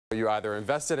you either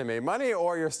invested and made money,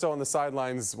 or you're still on the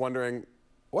sidelines wondering,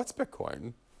 what's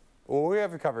Bitcoin? Well, we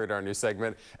have you covered in our new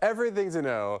segment, Everything to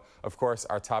Know. Of course,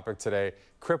 our topic today,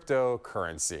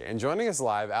 cryptocurrency. And joining us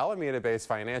live, Alameda-based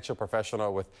financial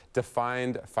professional with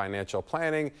Defined Financial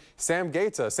Planning, Sam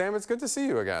Gaeta. Sam, it's good to see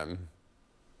you again.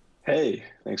 Hey,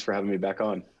 thanks for having me back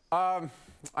on.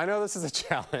 I know this is a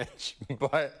challenge,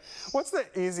 but what's the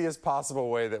easiest possible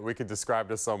way that we could describe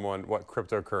to someone what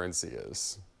cryptocurrency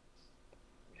is?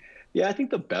 Yeah, I think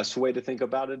the best way to think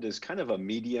about it is kind of a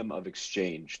medium of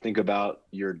exchange. Think about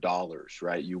your dollars,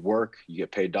 right? You work, you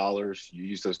get paid dollars, you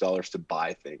use those dollars to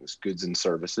buy things, goods and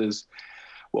services.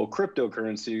 Well,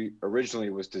 cryptocurrency originally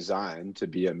was designed to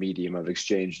be a medium of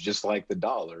exchange, just like the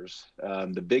dollars.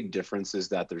 The big difference is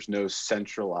that there's no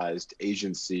centralized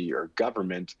agency or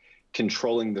government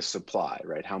controlling the supply,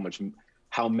 right?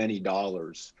 How many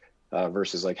dollars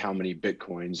versus like how many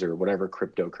Bitcoins or whatever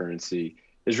cryptocurrency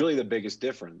is really the biggest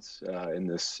difference in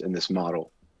this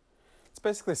model. It's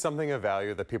basically something of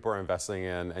value that people are investing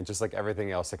in, and just like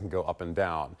everything else, it can go up and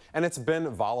down. And it's been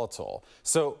volatile.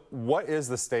 So what is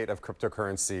the state of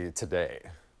cryptocurrency today?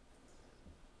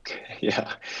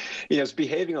 Yeah, it's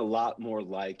behaving a lot more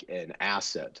like an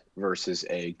asset versus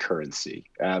a currency.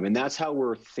 And that's how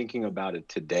we're thinking about it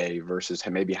today versus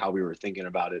maybe how we were thinking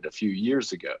about it a few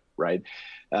years ago, right?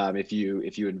 If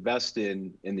you invest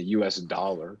in the US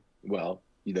dollar, well,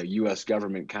 the U.S.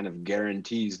 government kind of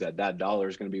guarantees that dollar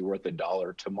is going to be worth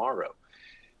 $1 tomorrow.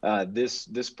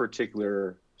 This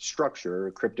particular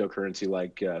structure, cryptocurrency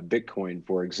like Bitcoin,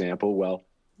 for example, well,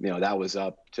 that was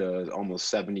up to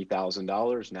almost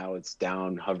 $70,000. Now it's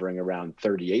down, hovering around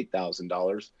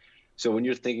 $38,000. So when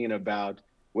you're thinking about,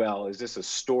 well, is this a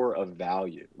store of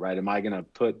value, right? Am I going to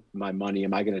put my money,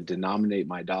 am I going to denominate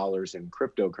my dollars in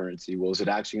cryptocurrency? Well, is it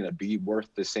actually going to be worth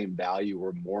the same value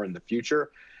or more in the future?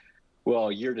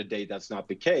 Well, year to date, that's not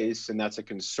the case, and that's a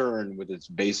concern with its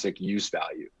basic use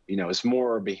value. It's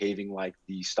more behaving like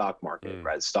the stock market,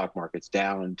 right? The stock market's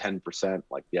down 10%,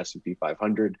 like the S&P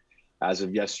 500. As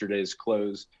of yesterday's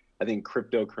close, I think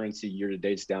cryptocurrency year to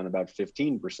date's down about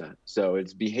 15%. So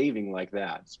it's behaving like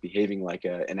that. It's behaving like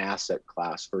an asset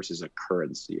class versus a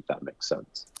currency, if that makes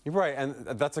sense. You're right, and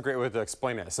that's a great way to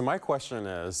explain it. So my question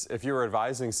is, if you were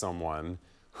advising someone,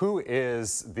 who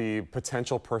is the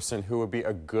potential person who would be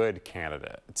a good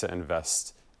candidate to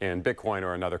invest in Bitcoin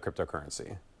or another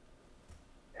cryptocurrency?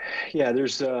 Yeah,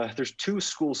 there's two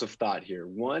schools of thought here.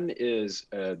 One is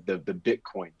the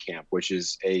Bitcoin camp, which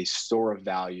is a store of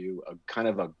value, a kind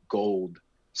of a gold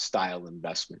style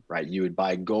investment, right? You would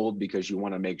buy gold because you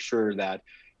want to make sure that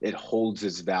it holds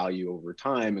its value over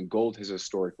time, and gold has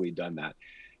historically done that.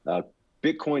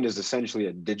 Bitcoin is essentially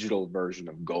a digital version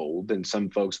of gold, and some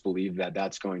folks believe that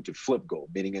that's going to flip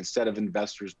gold, meaning instead of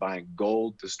investors buying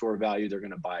gold to store value, they're going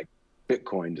to buy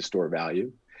Bitcoin to store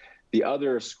value. The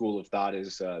other school of thought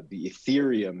is the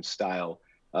Ethereum style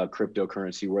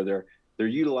cryptocurrency, where they're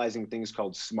utilizing things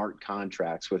called smart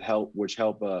contracts which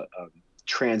help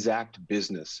transact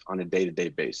business on a day-to-day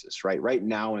basis. Right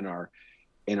now in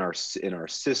our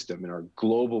system, in our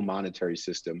global monetary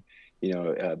system,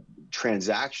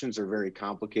 transactions are very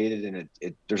complicated, and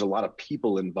there's a lot of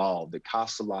people involved. It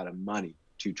costs a lot of money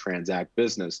to transact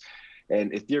business.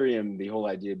 And Ethereum, the whole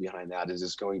idea behind that is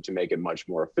it's going to make it much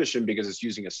more efficient because it's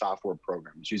using a software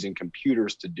program. It's using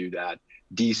computers to do that,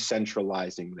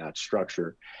 decentralizing that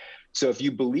structure. So if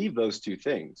you believe those two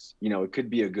things, it could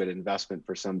be a good investment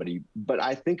for somebody. But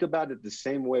I think about it the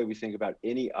same way we think about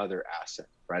any other asset,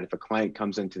 right? If a client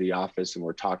comes into the office and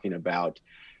we're talking about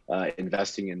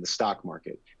investing in the stock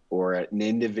market or an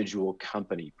individual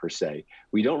company per se,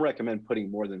 we don't recommend putting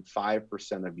more than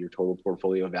 5% of your total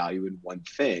portfolio value in one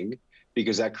thing,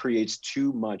 because that creates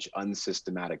too much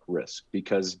unsystematic risk.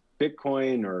 Because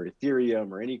Bitcoin or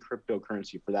Ethereum or any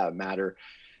cryptocurrency for that matter,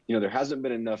 there hasn't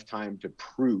been enough time to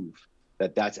prove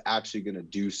that that's actually going to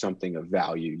do something of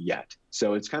value yet.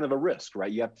 So it's kind of a risk, right?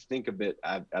 You have to think of it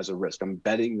as a risk. I'm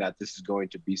betting that this is going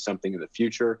to be something in the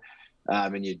future.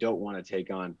 And you don't want to take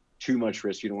on too much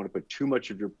risk. You don't want to put too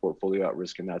much of your portfolio at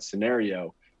risk in that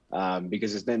scenario,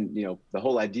 because it's then, the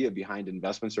whole idea behind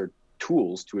investments are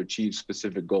tools to achieve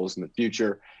specific goals in the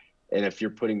future. And if you're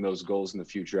putting those goals in the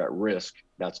future at risk,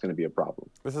 that's going to be a problem.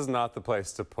 This is not the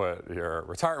place to put your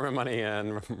retirement money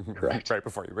in. Correct. Right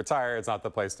before you retire. It's not the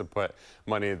place to put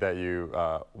money that you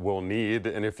will need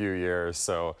in a few years.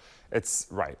 So it's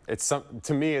right.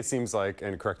 To me, it seems like,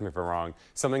 and correct me if I'm wrong,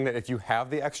 something that if you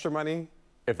have the extra money,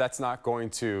 if that's not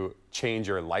going to change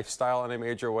your lifestyle in a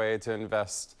major way to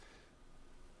invest,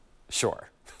 sure.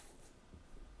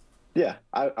 Yeah,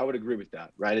 I would agree with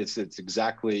that, right? It's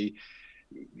exactly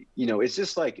it's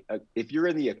just like if you're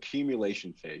in the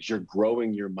accumulation phase, you're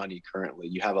growing your money currently,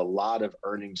 you have a lot of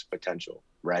earnings potential,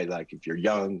 right? Like if you're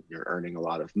young, you're earning a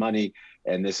lot of money,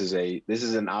 and this is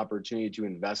an opportunity to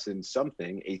invest in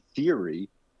something, a theory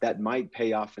that might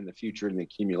pay off in the future in the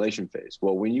accumulation phase.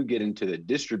 Well, when you get into the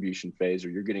distribution phase, or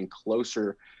you're getting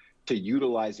closer to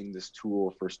utilizing this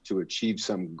tool to achieve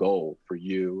some goal for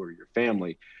you or your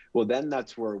family, well, then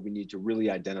that's where we need to really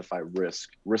identify risk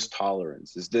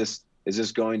tolerance. Is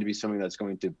this going to be something that's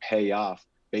going to pay off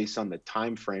based on the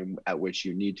time frame at which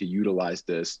you need to utilize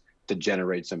this to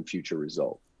generate some future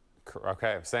result?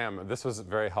 Okay, Sam, this was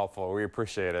very helpful. We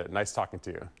appreciate it. Nice talking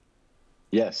to you.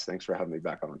 Yes, thanks for having me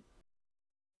back on.